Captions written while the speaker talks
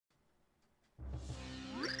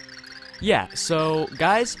Yeah, so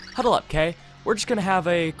guys, huddle up, okay? We're just gonna have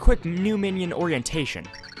a quick new minion orientation.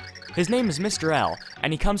 His name is Mr. L,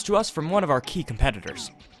 and he comes to us from one of our key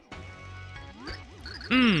competitors.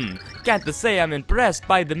 Can't to say I'm impressed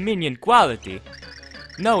by the minion quality.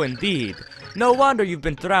 No, indeed. No wonder you've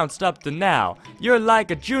been trounced up to now. You're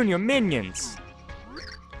like a junior minions.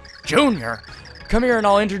 Junior? Come here and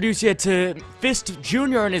I'll introduce you to Fist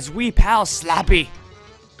Junior and his wee pal Slappy.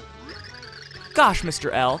 Gosh,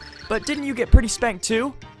 Mr. L, but didn't you get pretty spanked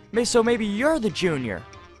too? So maybe you're the junior.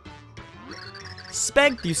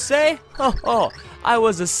 Spanked, you say? Ho ho, I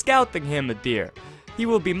was a-scouting him, a dear. He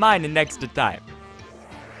will be mine in next time.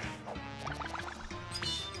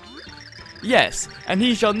 Yes, and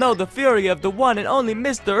he shall know the fury of the one and only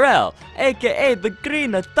Mr. L, aka the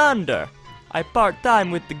Green Thunder. I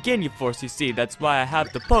part-time with the Guinea Force, you see, that's why I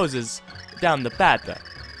have the poses down the path.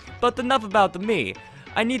 But enough about me.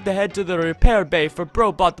 I need to head to the repair bay for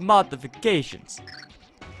robot modifications.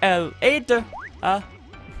 Later,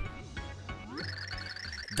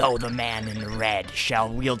 Though the man in red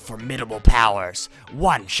shall wield formidable powers,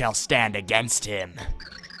 one shall stand against him.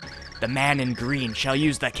 The man in green shall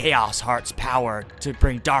use the Chaos Heart's power to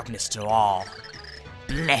bring darkness to all.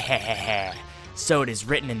 Bleh. So it is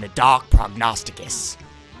written in the Dark Prognosticus.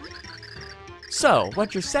 So,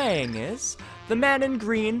 what you're saying is, the man in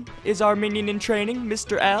green is our minion in training,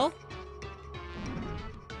 Mr. L?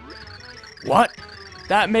 What?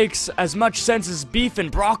 That makes as much sense as beef and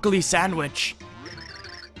broccoli sandwich.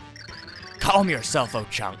 Calm yourself, O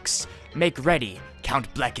Chunks. Make ready.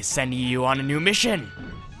 Count Bleck is sending you on a new mission.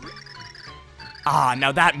 Ah,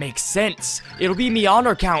 now that makes sense. It'll be me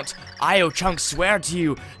honor count. I, O Chunks, swear to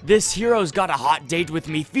you, this hero's got a hot date with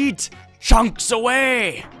me feet. Chunks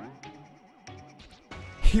away!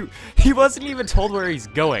 He wasn't even told where he's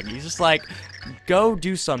going. He's just like, go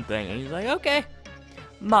do something. And he's like, okay.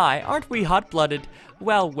 My, aren't we hot-blooded?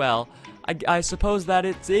 Well, well, I suppose that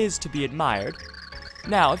it is to be admired.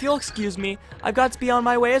 Now, if you'll excuse me, I've got to be on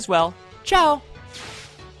my way as well. Ciao!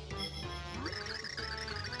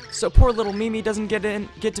 So poor little Mimi doesn't get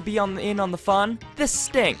to be in on the fun? This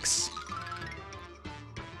stinks!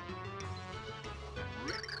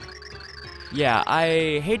 Yeah,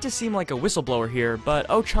 I hate to seem like a whistleblower here, but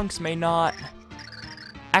O-Chunks may not...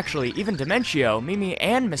 Actually, even Dementio, Mimi,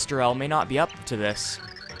 and Mr. L may not be up to this.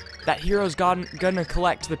 That hero's gonna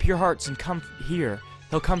collect the pure hearts and come here.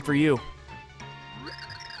 He'll come for you.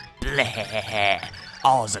 Bleh.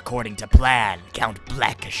 All's according to plan, Count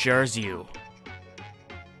Bleck assures you.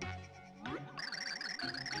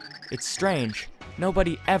 It's strange.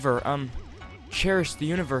 Nobody ever, cherished the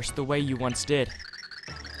universe the way you once did.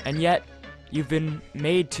 And yet, you've been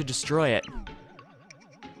made to destroy it.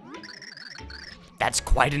 That's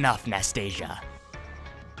quite enough, Nastasia.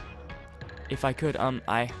 If I could,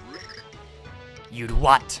 You'd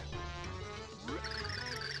what?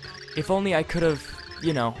 If only I could have,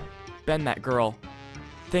 you know, been that girl.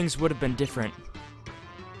 Things would have been different.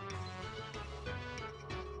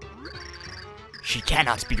 She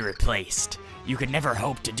cannot be replaced. You could never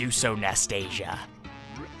hope to do so, Nastasia.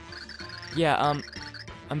 Yeah,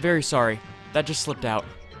 I'm very sorry. That just slipped out.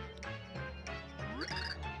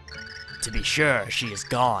 To be sure, she is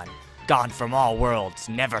gone. Gone from all worlds,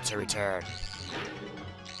 never to return.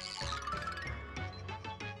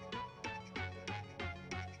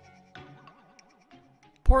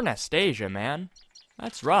 Poor Nastasia, man.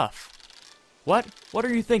 That's rough. What? What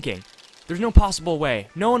are you thinking? There's no possible way.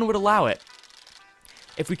 No one would allow it.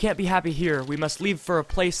 If we can't be happy here, we must leave for a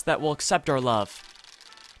place that will accept our love.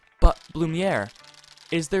 But, Blumiere,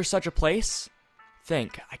 is there such a place?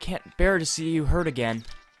 Think, I can't bear to see you hurt again.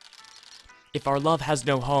 If our love has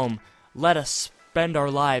no home, let us spend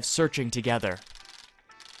our lives searching together.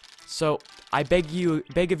 So, I beg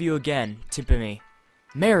of you again, Timpani.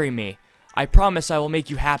 Marry me. I promise I will make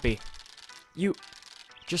you happy. You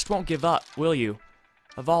just won't give up, will you?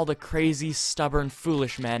 Of all the crazy, stubborn,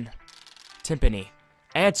 foolish men. Timpani,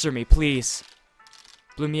 answer me, please.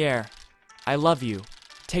 Blumiere, I love you.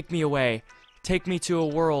 Take me away. Take me to a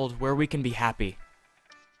world where we can be happy.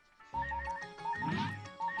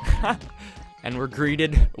 And we're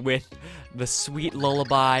greeted with the sweet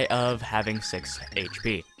lullaby of having 6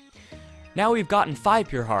 HP. Now we've gotten 5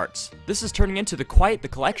 pure hearts. This is turning into quite the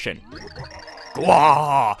collection.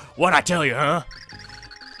 Gwah! What'd I tell you, huh?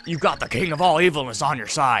 You've got the king of all evilness on your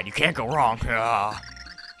side. You can't go wrong.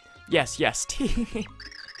 Yes, yes.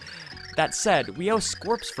 That said, we owe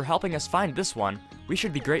Scorps for helping us find this one. We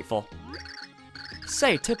should be grateful.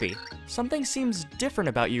 Say, Tippy, something seems different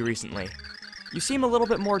about you recently. You seem a little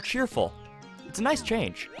bit more cheerful. It's a nice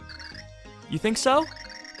change. You think so?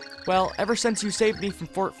 Well, ever since you saved me from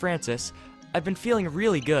Fort Francis, I've been feeling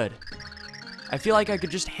really good. I feel like I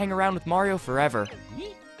could just hang around with Mario forever.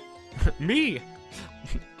 Me?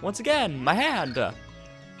 Once again, my hand.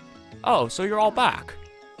 Oh, so you're all back.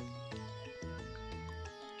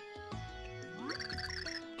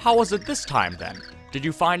 How was it this time, then? Did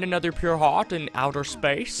you find another pure heart in outer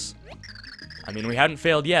space? I mean, we hadn't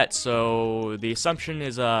failed yet, so the assumption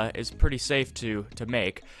is pretty safe to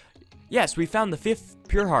make. Yes, we found the 5th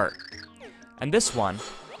pure heart. And this one...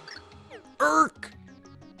 Irk!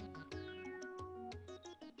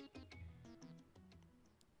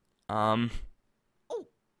 Huh?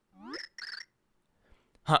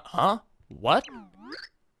 What?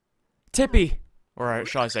 Tippy! Or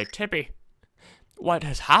shall I say Tippy? What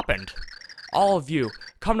has happened? All of you,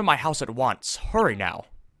 come to my house at once. Hurry now.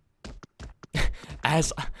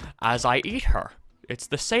 As I eat her, it's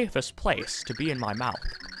the safest place to be in my mouth.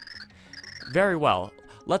 Very well,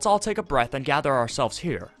 let's all take a breath and gather ourselves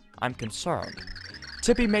here. I'm concerned.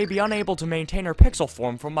 Tippy may be unable to maintain her pixel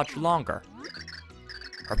form for much longer.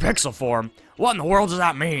 Her pixel form? What in the world does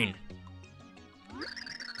that mean?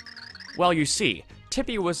 Well, you see,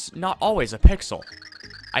 Tippy was not always a pixel.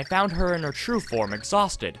 I found her in her true form,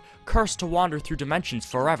 exhausted, cursed to wander through dimensions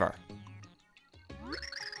forever.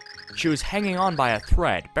 She was hanging on by a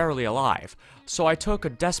thread, barely alive, so I took a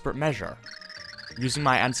desperate measure. Using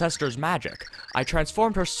my ancestor's magic, I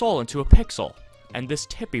transformed her soul into a pixel, and this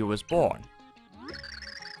Tippy was born.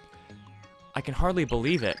 I can hardly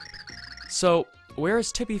believe it. So, where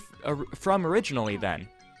is Tippy from originally, then?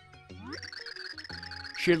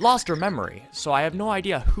 She had lost her memory, so I have no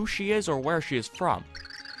idea who she is or where she is from.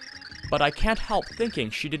 But I can't help thinking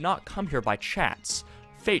she did not come here by chance.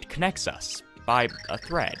 Fate connects us by a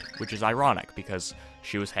thread, which is ironic because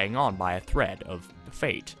she was hanging on by a thread of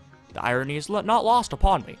fate. The irony is not lost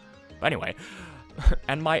upon me. Anyway,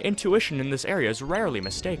 and my intuition in this area is rarely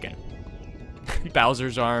mistaken.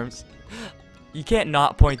 Bowser's arms. You can't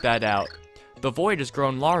not point that out. The void has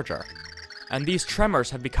grown larger, and these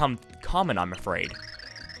tremors have become common, I'm afraid.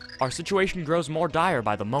 Our situation grows more dire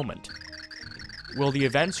by the moment. Will the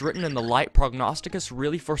events written in the Light Prognosticus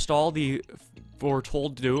really forestall the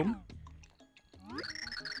foretold doom?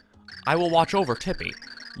 I will watch over Tippy.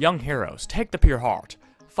 Young heroes, take the pure heart.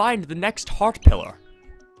 Find the next heart pillar.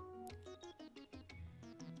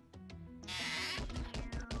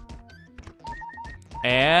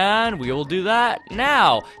 And we will do that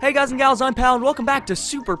now. Hey guys and gals, I'm Pal, and welcome back to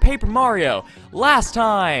Super Paper Mario. Last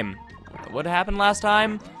time, what happened last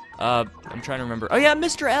time? I'm trying to remember. Oh yeah,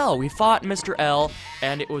 Mr. L. We fought Mr. L,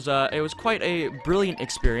 and it was quite a brilliant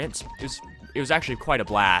experience. It was actually quite a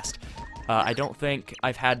blast. I don't think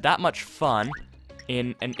I've had that much fun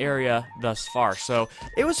in an area thus far, so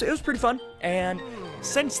it was pretty fun. And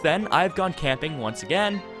since then, I've gone camping once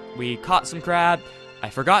again. We caught some crab. I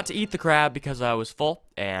forgot to eat the crab because I was full,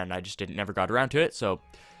 and I just never got around to it, so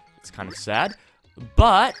it's kind of sad.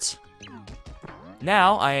 But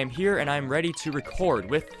now I am here and I'm ready to record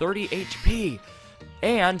with 30 HP.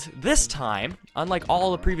 And this time, unlike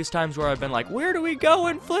all the previous times where I've been like, where do we go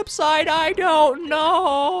in Flipside? I don't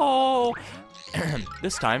know.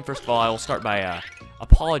 This time, first of all, I will start by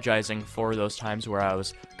apologizing for those times where I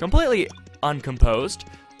was completely uncomposed.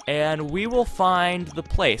 And we will find the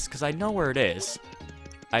place, because I know where it is.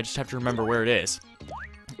 I just have to remember where it is.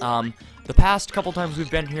 The past couple times we've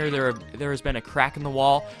been here, there has been a crack in the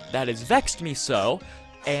wall that has vexed me so,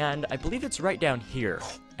 and I believe it's right down here.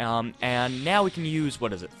 And now we can use,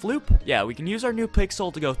 what is it, Floop? Yeah, we can use our new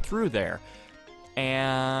pixel to go through there.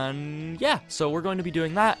 And yeah, so we're going to be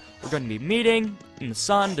doing that. We're going to be meeting in the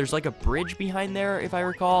sun. There's like a bridge behind there, if I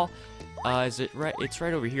recall. Is it right? It's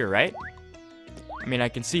right over here, right? I mean, I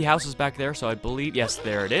can see houses back there, so I believe, yes,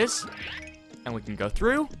 there it is. And we can go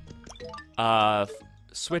through.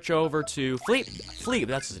 Switch over to Fleep. Fleep,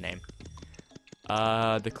 that's his name.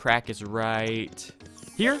 The crack is right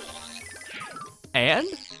here. And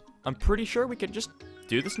I'm pretty sure we can just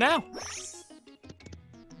do this now.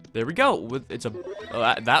 There we go. It's a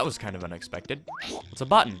that was kind of unexpected. It's a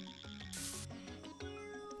button.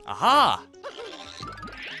 Aha!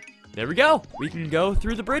 There we go. We can go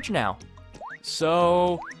through the bridge now.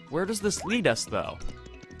 So, where does this lead us, though?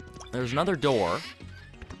 There's another door.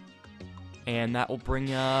 And that will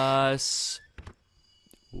bring us...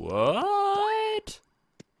 What?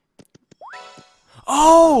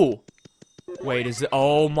 Oh! Wait, is it...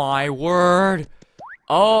 Oh, my word.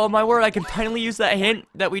 Oh, my word. I can finally use that hint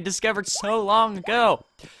that we discovered so long ago.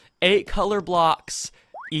 8 color blocks,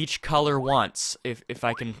 each color once, if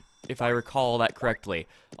I recall that correctly.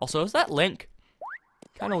 Also, is that Link?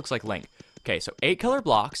 Kind of looks like Link. Okay, so 8 color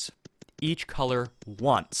blocks, each color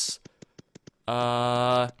once.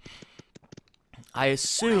 I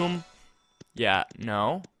assume... Yeah,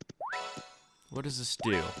 no. What does this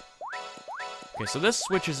do? Okay, so this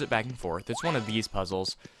switches it back and forth. It's one of these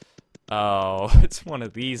puzzles. Oh, it's one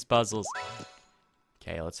of these puzzles.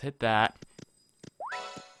 Okay, let's hit that.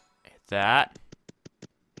 Hit that.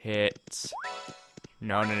 Hit...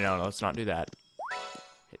 No, let's not do that.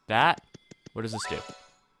 Hit that. What does this do?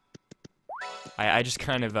 I just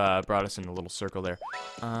kind of brought us in a little circle there.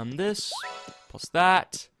 This, plus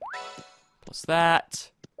that, plus that,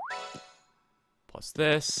 plus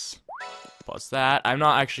this, plus that. I'm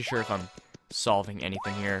not actually sure if I'm solving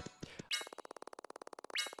anything here.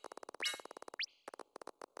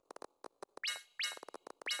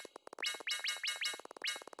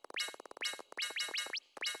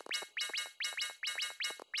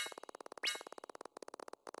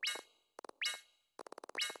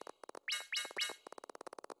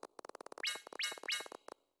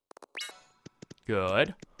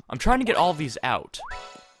 Good. I'm trying to get all of these out.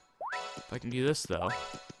 If I can do this, though.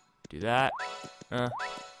 Do that.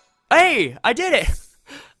 Hey! I did it!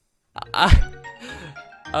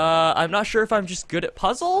 I'm not sure if I'm just good at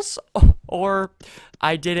puzzles, or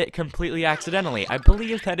I did it completely accidentally. I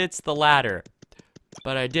believe that it's the latter.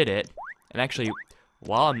 But I did it. And actually,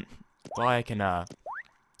 while I can, have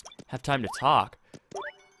time to talk,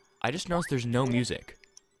 I just noticed there's no music.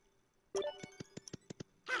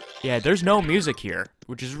 Yeah, there's no music here,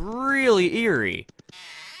 which is really eerie.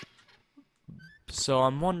 So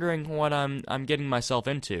I'm wondering what I'm getting myself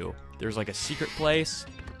into. There's like a secret place.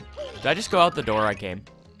 Did I just go out the door I came?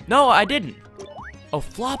 No, I didn't. Oh,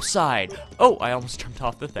 Flopside. Oh, I almost jumped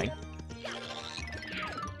off the thing.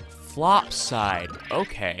 Flopside.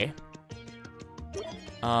 Okay.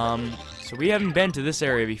 So we haven't been to this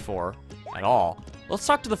area before at all. Let's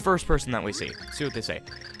talk to the first person that we see. See what they say.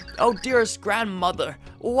 Oh, dearest grandmother,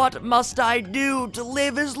 what must I do to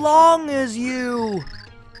live as long as you?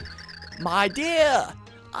 My dear,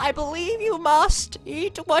 I believe you must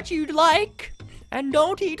eat what you like, and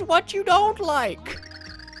don't eat what you don't like.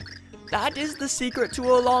 That is the secret to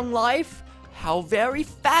a long life. How very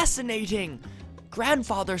fascinating.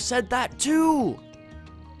 Grandfather said that too.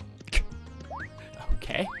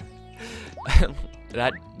 Okay.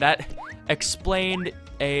 that explained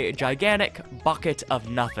a gigantic bucket of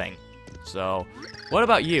nothing. So, what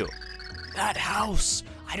about you? That house.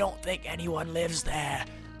 I don't think anyone lives there,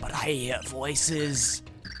 but I hear voices.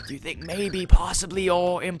 Do you think maybe, possibly,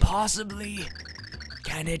 or impossibly?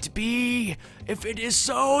 Can it be? If it is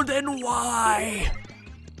so, then why?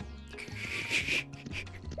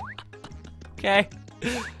 Okay.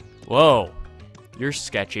 Whoa. You're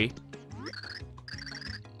sketchy.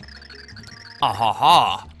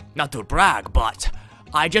 Ha. Not to brag, but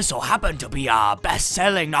I just so happen to be a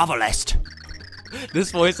best-selling novelist.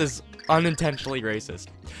 This voice is unintentionally racist.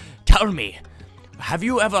 Tell me, have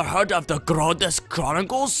you ever heard of the Groddus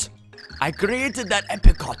Chronicles? I created that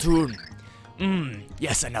epic cartoon.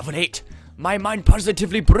 Yes, I nominate. My mind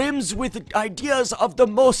positively brims with ideas of the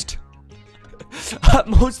most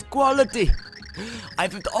utmost quality.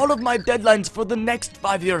 I've hit all of my deadlines for the next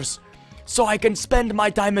 5 years, so I can spend my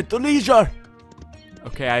time at the leisure.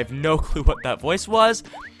 Okay, I have no clue what that voice was.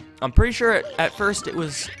 I'm pretty sure at first it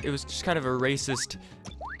was just kind of a racist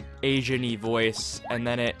Asian-y voice, and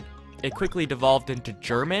then it quickly devolved into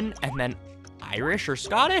German, and then Irish or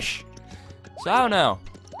Scottish? So I don't know.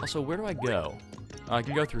 Also, where do I go? Oh, I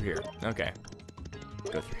can go through here. Okay.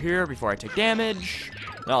 Go through here before I take damage.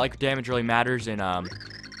 Not like damage really matters in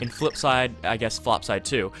Flipside, I guess Flopside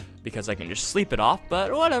too, because I can just sleep it off,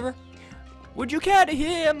 but whatever. Would you care to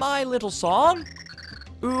hear my little song?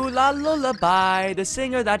 Ooh la lullaby, the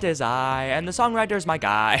singer that is I, and the songwriter's my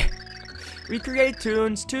guy. We create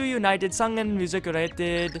tunes, two united, sung and music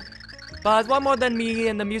rated. But one more than me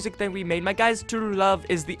and the music that we made. My guy's true love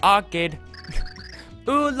is the arcade.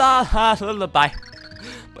 Ooh la la lullaby.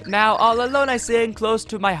 But now all alone I sing, close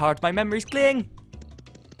to my heart my memories cling.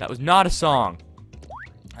 That was not a song.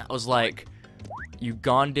 That was like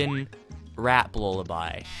Ugandan rap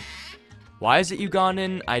lullaby. Why is it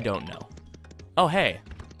Ugandan? I don't know. Oh hey,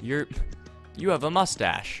 you have a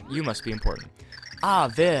mustache. You must be important. Ah,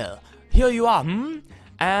 well, here you are,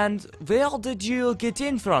 And where did you get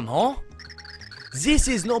in from, huh? This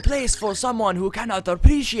is no place for someone who cannot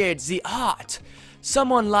appreciate the art.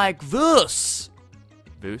 Someone like Vus.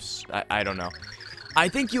 Vus? I don't know. I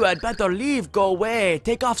think you had better leave, go away,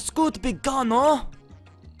 take off scoot, be gone, huh?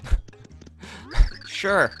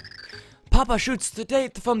 Sure. Papa shoots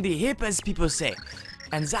straight from the hip, as people say.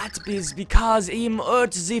 And that is because him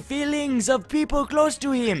hurt the feelings of people close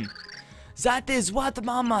to him. That is what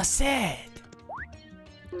Mama said.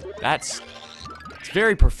 It's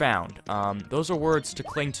very profound. Those are words to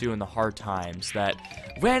cling to in the hard times. That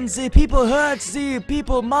when the people heard the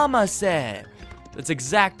people Mama said. That's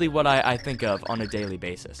exactly what I think of on a daily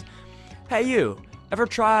basis. Hey, you. Ever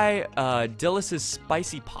try Dillis's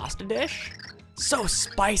spicy pasta dish? So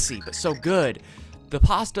spicy, but so good. The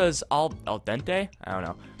pasta's al dente? I don't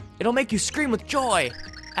know. It'll make you scream with joy.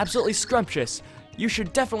 Absolutely scrumptious. You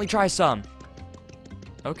should definitely try some.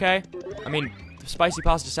 Okay. I mean, spicy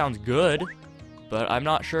pasta sounds good, but I'm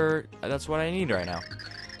not sure that's what I need right now.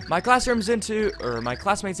 My classmate's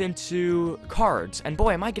into cards, and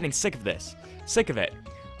boy, am I getting sick of this. Sick of it.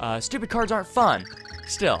 Stupid cards aren't fun.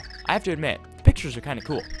 Still, I have to admit, the pictures are kind of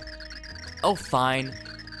cool. Oh, fine.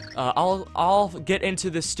 I'll get into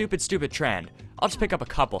this stupid trend. I'll just pick up a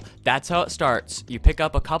couple. That's how it starts. You pick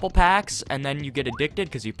up a couple packs, and then you get addicted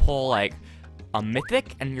because you pull, like, a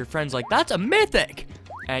mythic, and your friend's like, that's a mythic!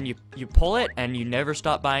 And you pull it, and you never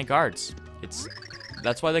stop buying cards.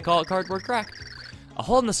 That's why they call it cardboard crack. A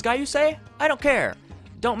hole in the sky, you say? I don't care.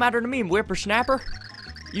 Don't matter to me, whippersnapper.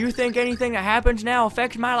 You think anything that happens now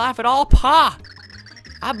affects my life at all? Pah!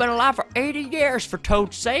 I've been alive for 80 years, for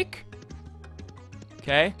toad's sake.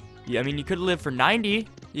 Okay. Yeah, I mean, you could live for 90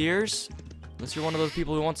 years. Unless you're one of those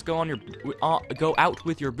people who wants to go out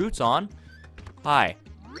with your boots on. Hi.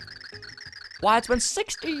 Why, it's been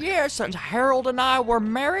 60 years since Harold and I were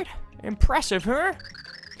married. Impressive, huh?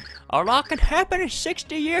 A lot can happen in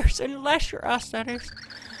 60 years, unless you're us, that is.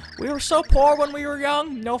 We were so poor when we were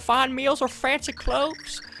young. No fine meals or fancy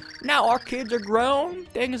clothes. Now our kids are grown.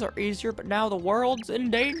 Things are easier, but now the world's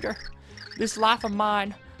in danger. This life of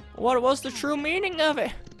mine. What was the true meaning of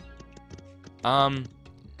it?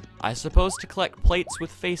 I suppose to collect plates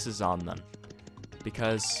with faces on them.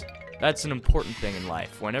 Because that's an important thing in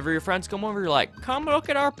life. Whenever your friends come over, you're like, come look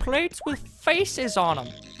at our plates with faces on them.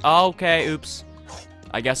 Okay, oops.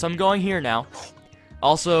 I guess I'm going here now.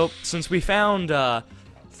 Also, since we found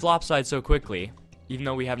Flopside so quickly, even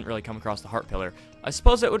though we haven't really come across the heart pillar, I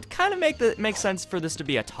suppose it would kind of make sense for this to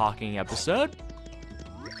be a talking episode.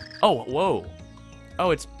 Oh, whoa.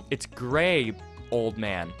 Oh, it's Gray, old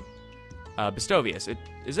man. Bestovius.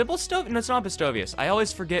 Is it Bestovius? No, it's not Bestovius. I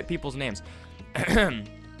always forget people's names.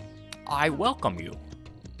 I welcome you.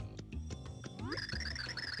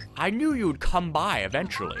 I knew you'd come by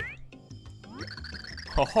eventually.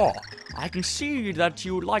 Haha, I can see that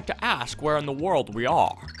you'd like to ask where in the world we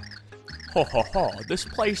are. Ho ho ho, this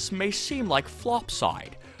place may seem like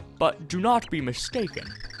Flopside, but do not be mistaken.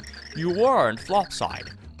 You were in Flopside,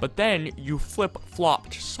 but then you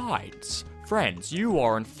flip-flopped sides. Friends, you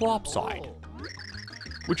are in Flopside.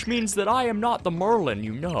 Which means that I am not the Merlin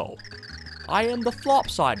you know. I am the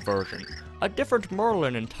Flopside version, a different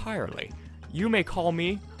Merlin entirely. You may call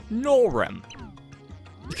me Norem.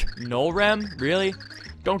 Norem? Really?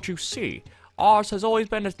 Don't you see? Ours has always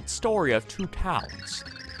been a story of two towns.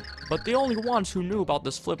 But the only ones who knew about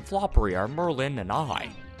this flip-floppery are Merlin and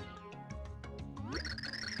I.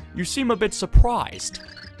 You seem a bit surprised.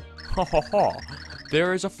 Ha ha ha.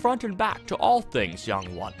 There is a front and back to all things,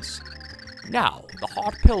 young ones. Now, the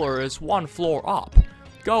heart pillar is one floor up.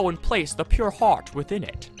 Go and place the pure heart within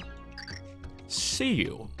it. See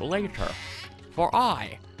you later. For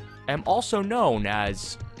I am also known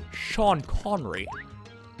as Sean Connery.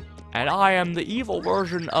 And I am the evil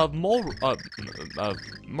version of Merlin.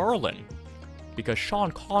 Because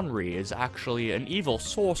Sean Connery is actually an evil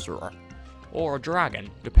sorcerer. Or a dragon,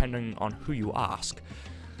 depending on who you ask.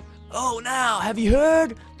 Oh, now, have you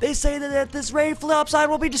heard? They say that this raid Flopside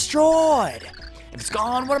will be destroyed. If it's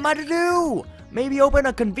gone, what am I to do? Maybe open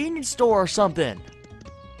a convenience store or something.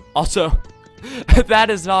 Also, that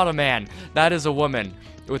is not a man. That is a woman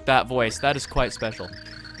with that voice. That is quite special.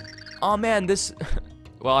 Oh, man, this...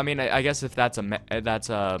 Well, I mean, I guess if that's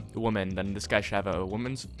a woman, then this guy should have a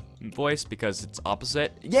woman's voice because it's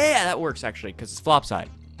opposite. Yeah, that works, actually, because it's Flopside.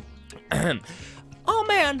 Oh,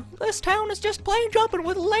 man, this town is just plain jumping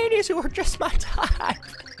with ladies who are just my type.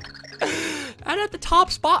 And at the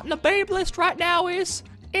top spot in the babe list right now is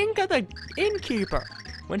Inga the innkeeper.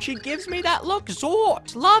 When she gives me that look,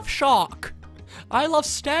 Zort, love shock. I love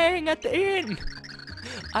staying at the inn.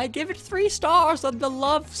 I give it 3 stars on the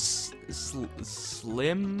love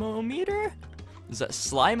slimometer? Is that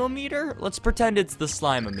slimometer? Let's pretend it's the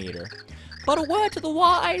slimometer. But a word to the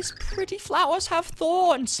wise, pretty flowers have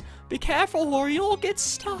thorns. Be careful or you'll get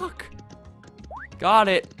stuck. Got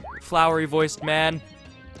it, flowery voiced man.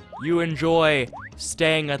 You enjoy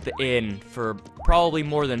staying at the inn for probably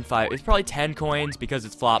more than 5. It's probably 10 coins because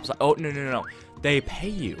it's Flopside. Oh, no. They pay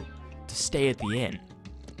you to stay at the inn.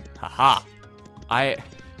 Haha.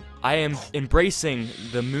 I am embracing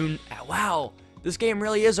the moon. Wow, this game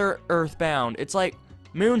really is earthbound. It's like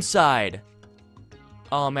Moonside.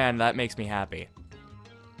 Oh man, that makes me happy.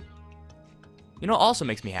 You know what also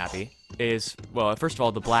makes me happy is, well, first of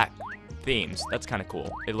all, the black themes. That's kind of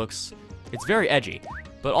cool. It's very edgy.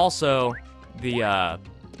 But also, the,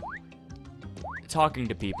 talking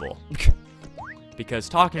to people. Because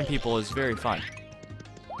talking to people is very fun.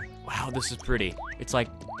 Wow, this is pretty. It's like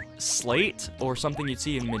slate or something you'd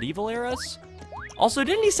see in medieval eras. Also,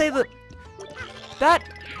 didn't he say that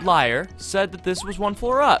liar said that this was 1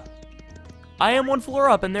 floor up? I am 1 floor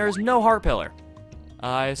up and there is no heart pillar.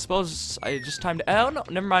 I suppose I just timed. Oh no,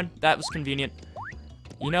 never mind. That was convenient.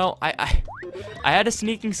 You know, I had a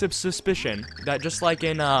sneaking suspicion that just like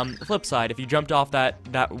in Flopside, if you jumped off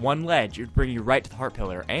that one ledge, it would bring you right to the heart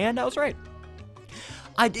pillar, and I was right.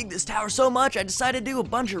 I dig this tower so much, I decided to do a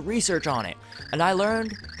bunch of research on it, and I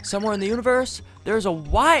learned somewhere in the universe there's a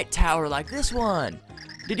white tower like this one.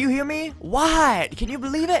 Did you hear me? White! Can you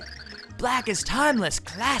believe it? Black is timeless,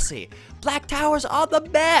 classy. Black towers are the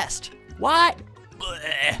best. White.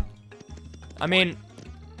 Bleh. I mean,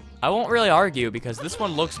 I won't really argue because this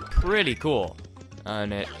one looks pretty cool.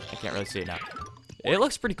 And I can't really see it now. It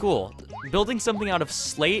looks pretty cool. Building something out of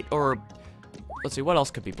slate or, let's see, what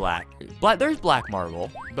else could be black? There's black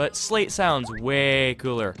marble, but slate sounds way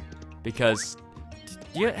cooler because,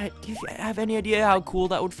 do you have any idea how cool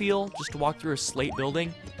that would feel just to walk through a slate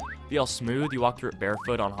building? Be all smooth, you walk through it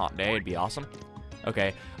barefoot on a hot day, it'd be awesome.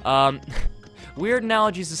 Okay, weird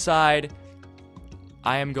analogies aside,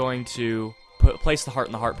 I am going to place the heart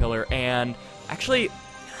in the heart pillar, and actually,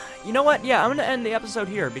 you know what? Yeah, I'm gonna end the episode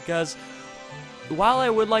here because while I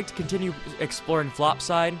would like to continue exploring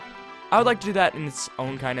Flopside, I would like to do that in its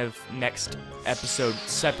own kind of next episode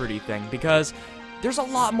separate-y thing because there's a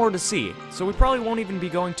lot more to see. So we probably won't even be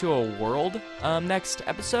going to a world next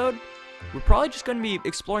episode. We're probably just going to be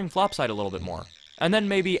exploring Flopside a little bit more, and then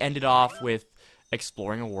maybe end it off with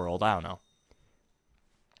exploring a world. I don't know.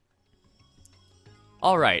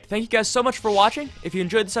 Alright, thank you guys so much for watching. If you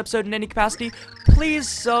enjoyed this episode in any capacity,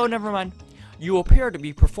 please, never mind. You appear to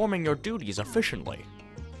be performing your duties efficiently.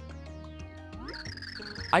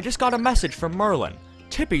 I just got a message from Merlin.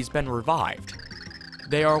 Tippy's been revived.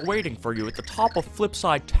 They are waiting for you at the top of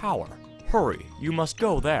Flopside Tower. Hurry, you must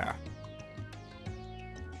go there.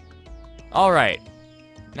 Alright.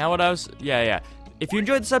 Now what I was... Yeah. If you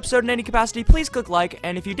enjoyed this episode in any capacity, please click like,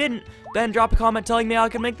 and if you didn't, then drop a comment telling me I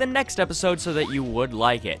can make the next episode so that you would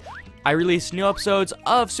like it. I release new episodes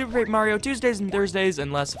of Super Paper Mario Tuesdays and Thursdays,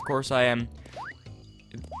 unless, of course, I am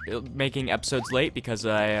making episodes late because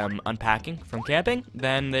I am unpacking from camping,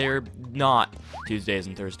 then they're not Tuesdays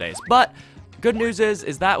and Thursdays. But good news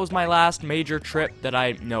is that was my last major trip that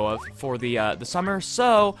I know of for the summer,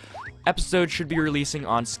 so episodes should be releasing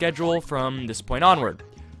on schedule from this point onward.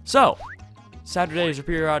 So, Saturdays are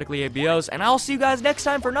periodically ABOs, and I'll see you guys next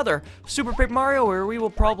time for another Super Paper Mario, where we will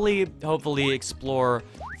probably, hopefully, explore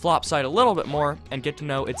Flopside a little bit more and get to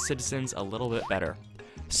know its citizens a little bit better.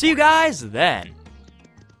 See you guys then!